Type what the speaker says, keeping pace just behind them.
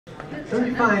Don't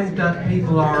you find that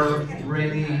people are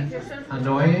really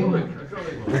annoying?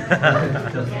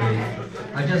 Just me.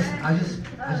 I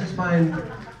just find,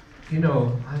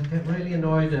 I get really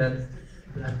annoyed at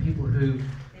people who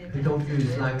don't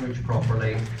use language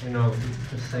properly. People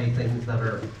just say things that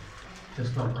are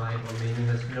just not right or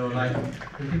meaningless. Like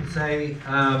when people say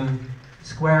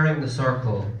squaring the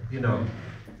circle.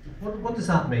 What does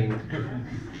that mean?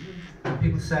 When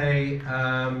people say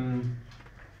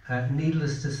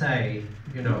needless to say,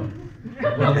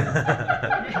 well,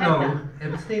 no,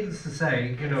 if it's needless to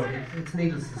say, it's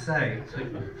needless to say, so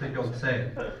you don't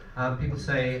say it. People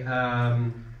say,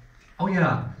 oh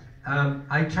yeah,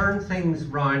 I turn things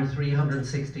round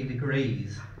 360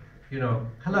 degrees.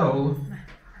 Hello,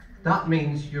 that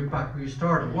means you're back where you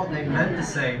started. What they meant to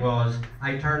say was,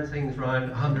 I turn things round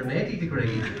 180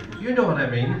 degrees. You know what I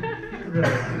mean? You can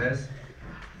relate to this.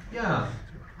 Yeah.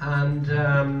 And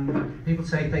people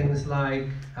say things like,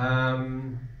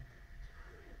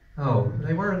 oh,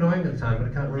 they were annoying at the time, but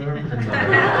I can't remember them now.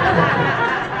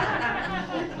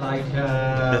 Like,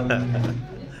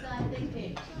 Blue sky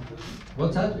thinking.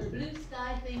 what's that? Blue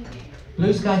sky thinking.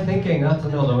 Blue sky thinking, that's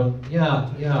another one. Yeah.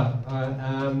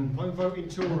 I'm voting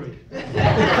Tory. I'm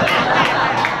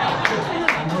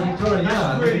voting Tory,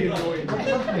 yeah. That's really annoying. What does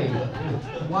that mean?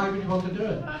 Why would you want to do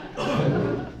it?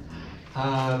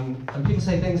 And people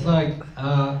say things like,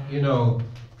 I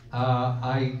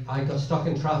got stuck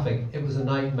in traffic, it was a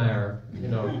nightmare,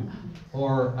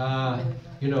 or, I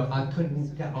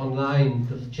couldn't get online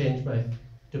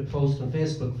to post on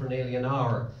Facebook for nearly an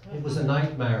hour, it was a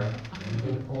nightmare,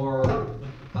 or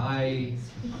my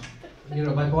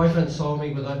boyfriend saw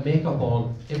me without makeup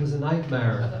on, it was a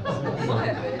nightmare.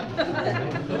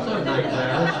 Those aren't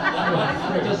nightmares,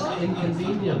 they're just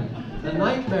inconvenient. A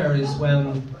nightmare is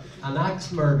when an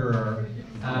axe murderer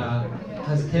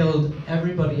has killed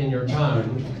everybody in your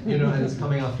town, and is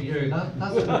coming after you.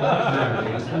 That's what a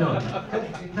nightmare is.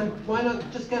 Why not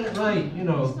just get it right?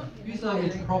 Use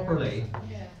language properly.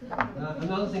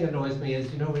 Another thing that annoys me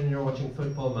is, when you're watching a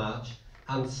football match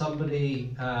and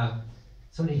somebody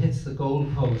hits the goal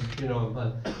post,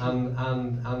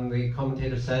 and the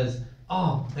commentator says,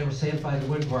 "Oh, they were saved by the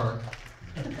woodwork."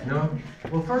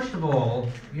 Well, first of all,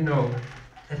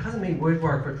 it hasn't been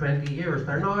woodwork for 20 years.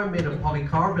 They're now made of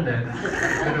polycarbonate,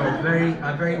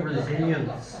 a very resilient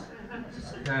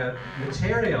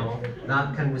material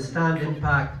that can withstand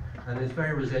impact and is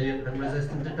very resilient and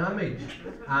resistant to damage,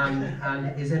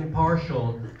 and is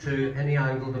impartial to any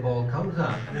angle the ball comes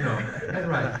at. Get it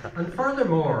right. And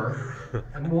furthermore,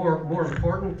 and more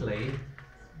importantly,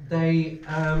 they.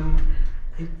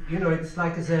 It's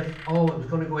like as if, it was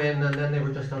going to go in and then they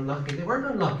were just unlucky. They weren't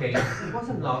unlucky, it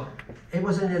wasn't luck, it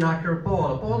was an inaccurate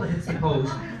ball. A ball that hits the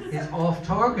post is off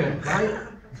target, right?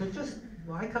 So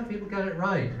why can't people get it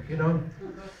right,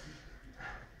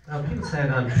 People say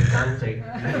that I'm pedantic.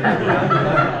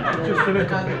 Just a little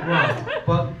bit. Right.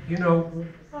 But,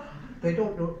 they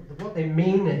don't know, what they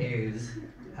mean is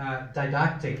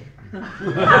didactic. So,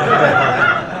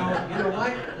 why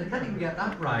they can't even get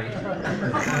that right.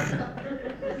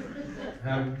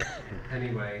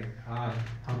 Anyway,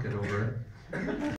 I'll get over it.